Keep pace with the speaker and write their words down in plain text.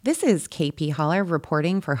This is KP Holler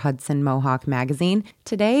reporting for Hudson Mohawk Magazine.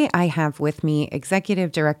 Today I have with me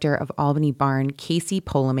Executive Director of Albany Barn, Casey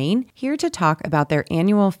Polomaine, here to talk about their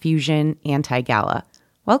annual Fusion Anti-gala.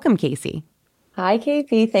 Welcome, Casey. Hi,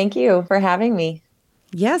 KP. Thank you for having me.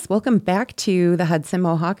 Yes, welcome back to the Hudson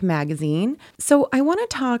Mohawk Magazine. So I want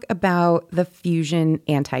to talk about the Fusion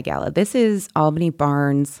Anti-gala. This is Albany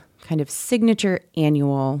Barn's kind of signature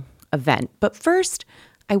annual event. But first,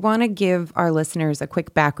 I want to give our listeners a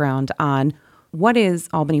quick background on what is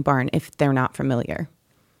Albany Barn if they're not familiar.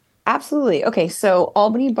 Absolutely. Okay, so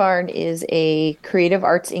Albany Barn is a creative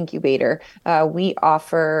arts incubator. We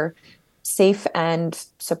offer safe and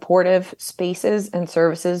supportive spaces and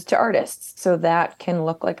services to artists. So that can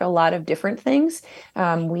look like a lot of different things.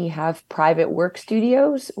 We have private work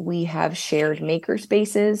studios, we have shared maker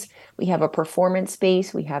spaces, we have a performance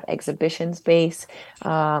space, we have exhibition space,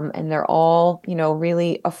 and they're all,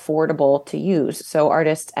 really affordable to use. So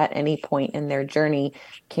artists at any point in their journey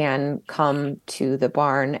can come to the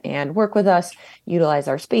barn and work with us, utilize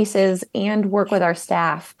our spaces, and work with our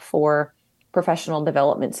staff for professional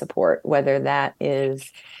development support, whether that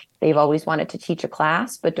is they've always wanted to teach a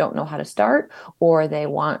class but don't know how to start, or they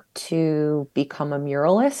want to become a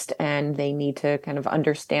muralist and they need to kind of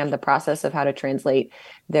understand the process of how to translate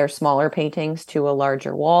their smaller paintings to a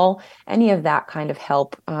larger wall. Any of that kind of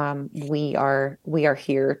help, we are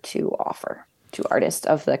here to offer to artists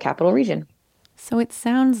of the Capital Region. So it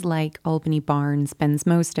sounds like Albany Barn spends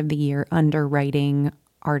most of the year underwriting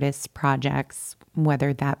artists' projects,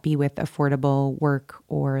 whether that be with affordable work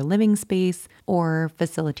or living space, or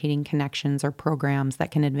facilitating connections or programs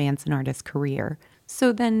that can advance an artist's career.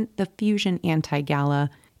 So then the Fusion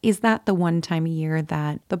Anti-gala, is that the one time a year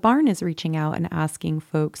that the barn is reaching out and asking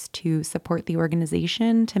folks to support the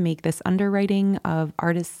organization to make this underwriting of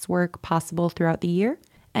artists' work possible throughout the year?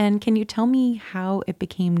 And can you tell me how it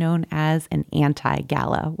became known as an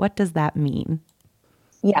anti-gala? What does that mean?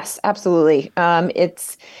 Yes, absolutely.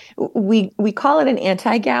 We call it an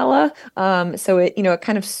anti-gala. So it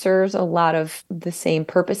kind of serves a lot of the same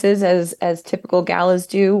purposes as typical galas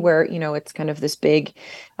do, where it's kind of this big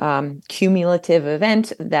cumulative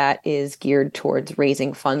event that is geared towards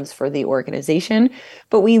raising funds for the organization.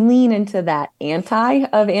 But we lean into that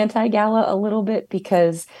anti-gala a little bit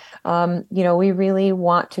because we really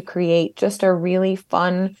want to create just a really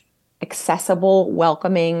fun, accessible,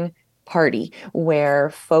 welcoming party where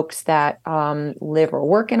folks that live or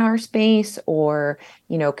work in our space, or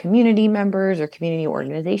community members or community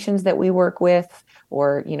organizations that we work with,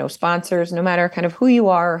 or sponsors, no matter kind of who you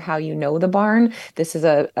are or how you know the barn, this is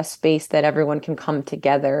a space that everyone can come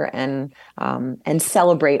together and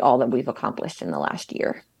celebrate all that we've accomplished in the last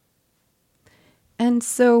year. And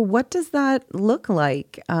so what does that look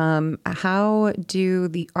like? How do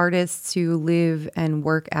the artists who live and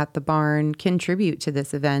work at the barn contribute to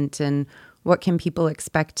this event, and what can people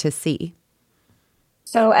expect to see?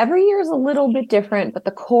 So every year is a little bit different, but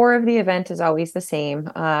the core of the event is always the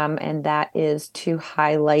same, and that is to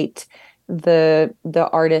highlight the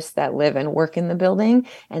artists that live and work in the building,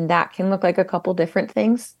 and that can look like a couple different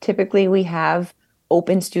things. Typically, we have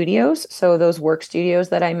open studios. So those work studios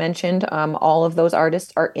that I mentioned, all of those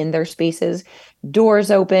artists are in their spaces, doors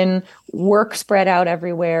open, work spread out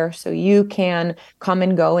everywhere. So you can come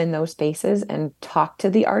and go in those spaces and talk to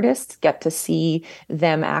the artists, get to see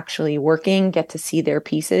them actually working, get to see their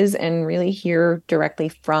pieces, and really hear directly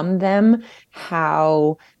from them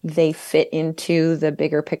how they fit into the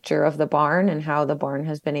bigger picture of the barn and how the barn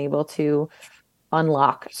has been able to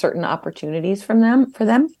unlock certain opportunities for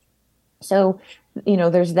them. So,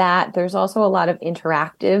 there's that. There's also a lot of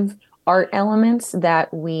interactive art elements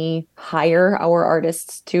that we hire our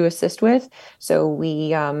artists to assist with. So we,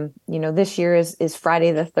 this year is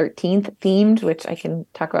Friday the 13th themed, which I can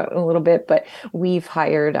talk about in a little bit, but we've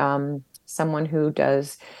hired someone who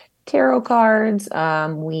does tarot cards.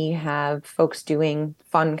 We have folks doing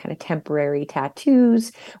fun kind of temporary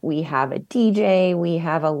tattoos. We have a DJ. We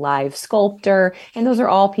have a live sculptor. And those are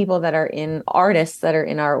all people that are artists that are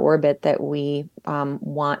in our orbit that we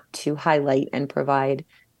want to highlight and provide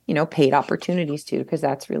paid opportunities to, because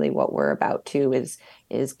that's really what we're about too,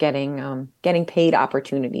 is getting paid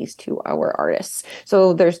opportunities to our artists.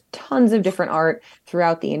 So there's tons of different art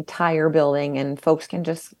throughout the entire building, and folks can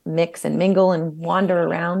just mix and mingle and wander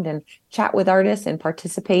around and chat with artists and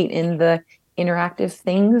participate in the interactive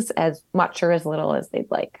things as much or as little as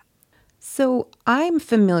they'd like. So I'm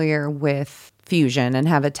familiar with Fusion and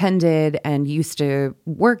have attended and used to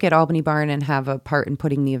work at Albany Barn and have a part in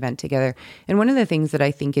putting the event together. And one of the things that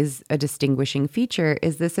I think is a distinguishing feature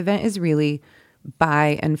is this event is really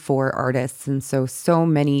by and for artists. And so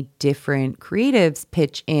many different creatives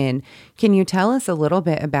pitch in. Can you tell us a little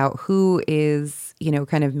bit about who is,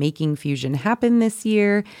 kind of making Fusion happen this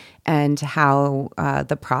year and how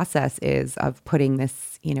the process is of putting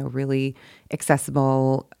this, really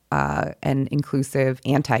accessible and inclusive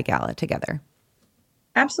anti-gala together?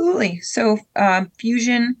 Absolutely. So,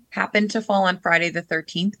 Fusion happened to fall on Friday the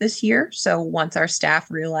 13th this year. So, once our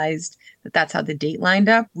staff realized that that's how the date lined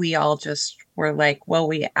up, we all just were like, well,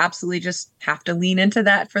 we absolutely just have to lean into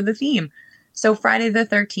that for the theme. So, Friday the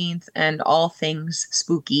 13th and all things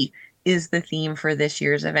spooky is the theme for this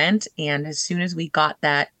year's event. And as soon as we got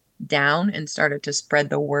that down and started to spread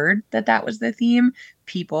the word that that was the theme,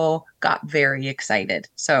 people got very excited.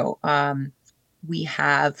 So, we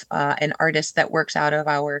have an artist that works out of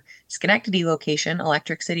our Schenectady location,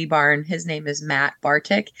 Electric City Barn. His name is Matt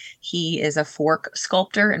Bartik. He is a fork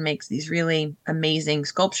sculptor and makes these really amazing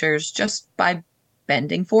sculptures just by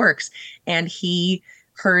bending forks. And he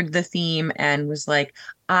heard the theme and was like,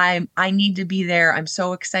 I need to be there. I'm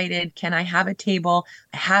so excited. Can I have a table?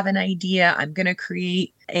 I have an idea. I'm going to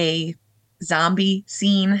create a zombie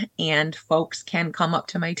scene and folks can come up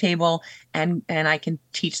to my table and I can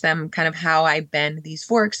teach them kind of how I bend these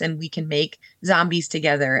forks and we can make zombies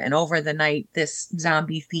together. And over the night, this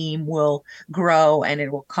zombie theme will grow and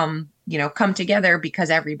it will come together because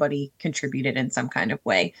everybody contributed in some kind of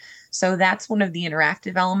way. So that's one of the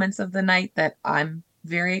interactive elements of the night that I'm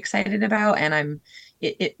very excited about. And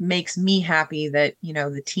it makes me happy that,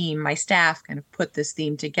 the team, my staff kind of put this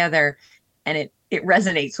theme together and it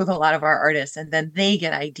resonates with a lot of our artists and then they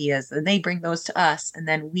get ideas and they bring those to us and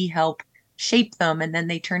then we help shape them and then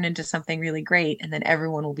they turn into something really great and then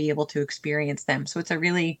everyone will be able to experience them. So it's a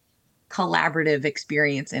really collaborative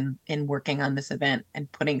experience in working on this event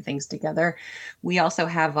and putting things together. We also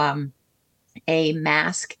have a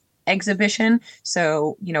mask exhibition.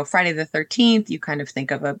 So, Friday the 13th, you kind of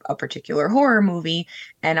think of a particular horror movie.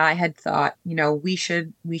 And I had thought, we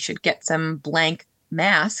should get some blank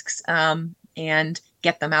masks and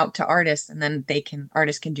get them out to artists and then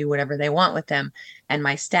artists can do whatever they want with them. And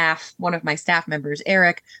one of my staff members,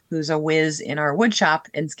 Eric, who's a whiz in our wood shop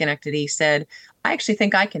in Schenectady, said, I actually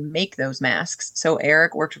think I can make those masks. So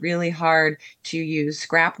Eric worked really hard to use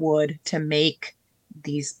scrap wood to make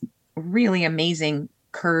these really amazing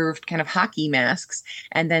curved kind of hockey masks.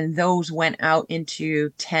 And then those went out into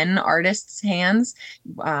 10 artists' hands,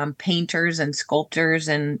 painters and sculptors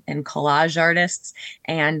and collage artists.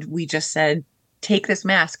 And we just said, take this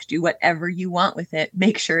mask, do whatever you want with it,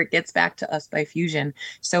 make sure it gets back to us by Fusion.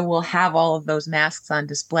 So we'll have all of those masks on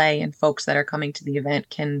display and folks that are coming to the event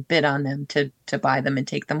can bid on them to buy them and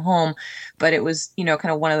take them home. But it was,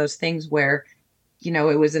 kind of one of those things where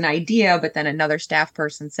it was an idea, but then another staff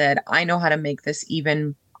person said, I know how to make this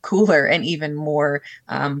even cooler and even more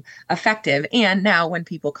effective. And now when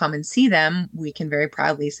people come and see them, we can very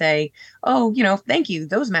proudly say, oh, thank you.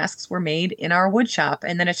 Those masks were made in our wood shop.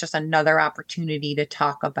 And then it's just another opportunity to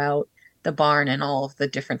talk about the barn and all of the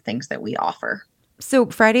different things that we offer. So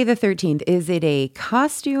Friday the 13th, is it a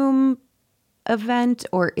costume event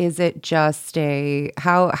or is it just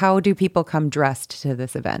how do people come dressed to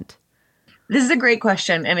this event? This is a great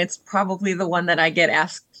question, and it's probably the one that I get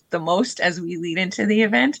asked the most as we lead into the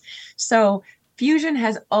event. So, Fusion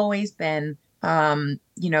has always been, come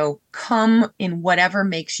in whatever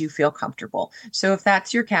makes you feel comfortable. So, if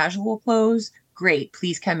that's your casual clothes, great,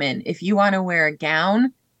 please come in. If you want to wear a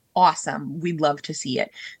gown, awesome, we'd love to see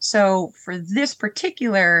it. So, for this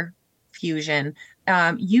particular Fusion,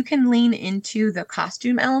 you can lean into the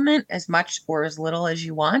costume element as much or as little as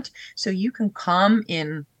you want. So you can come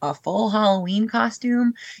in a full Halloween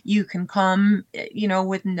costume. You can come,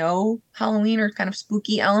 with no Halloween or kind of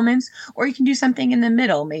spooky elements, or you can do something in the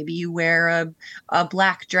middle. Maybe you wear a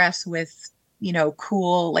black dress with,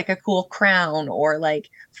 cool, like a cool crown or like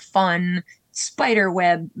fun spider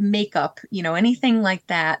web makeup, anything like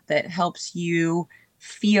that that helps you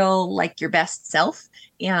feel like your best self.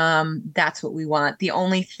 That's what we want. The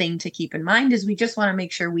only thing to keep in mind is we just want to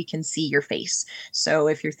make sure we can see your face. So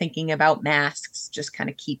if you're thinking about masks, just kind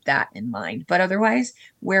of keep that in mind. But otherwise,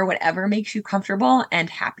 wear whatever makes you comfortable and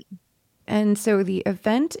happy. And so the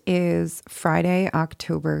event is Friday,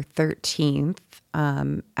 October 13th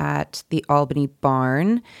at the Albany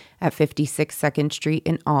Barn at 56 2nd Street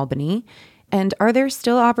in Albany. And are there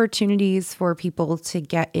still opportunities for people to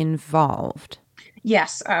get involved?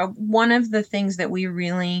 Yes, one of the things that we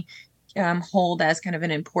really hold as kind of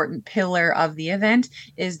an important pillar of the event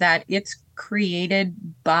is that it's created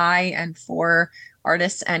by and for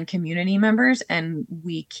artists and community members, and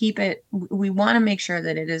we want to make sure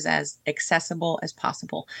that it is as accessible as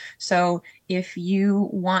possible. So if you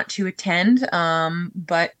want to attend,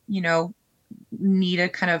 but need a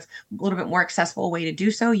kind of a little bit more accessible way to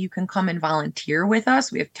do so, you can come and volunteer with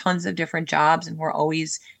us. We have tons of different jobs and we're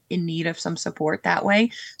always in need of some support that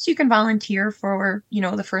way. So you can volunteer for,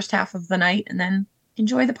 the first half of the night and then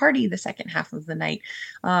enjoy the party the second half of the night.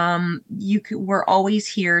 We're always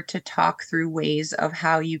here to talk through ways of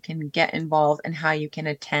how you can get involved and how you can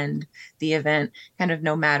attend the event, kind of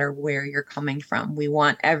no matter where you're coming from. We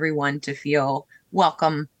want everyone to feel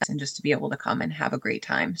welcome and just to be able to come and have a great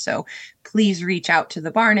time. So please reach out to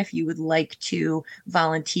the barn if you would like to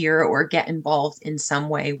volunteer or get involved in some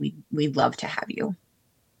way. We'd love to have you.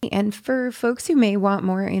 And for folks who may want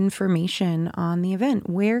more information on the event,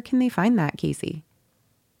 where can they find that, Casey?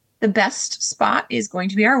 The best spot is going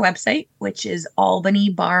to be our website, which is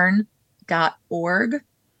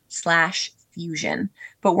albanybarn.org/fusion.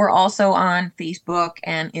 But we're also on Facebook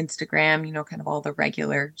and Instagram, kind of all the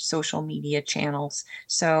regular social media channels.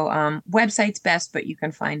 So website's best, but you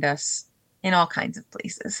can find us in all kinds of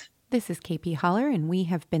places. This is KP Holler, and we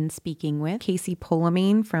have been speaking with Casey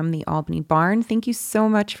Polomaine from the Albany Barn. Thank you so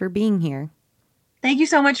much for being here. Thank you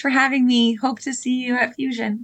so much for having me. Hope to see you at Fusion.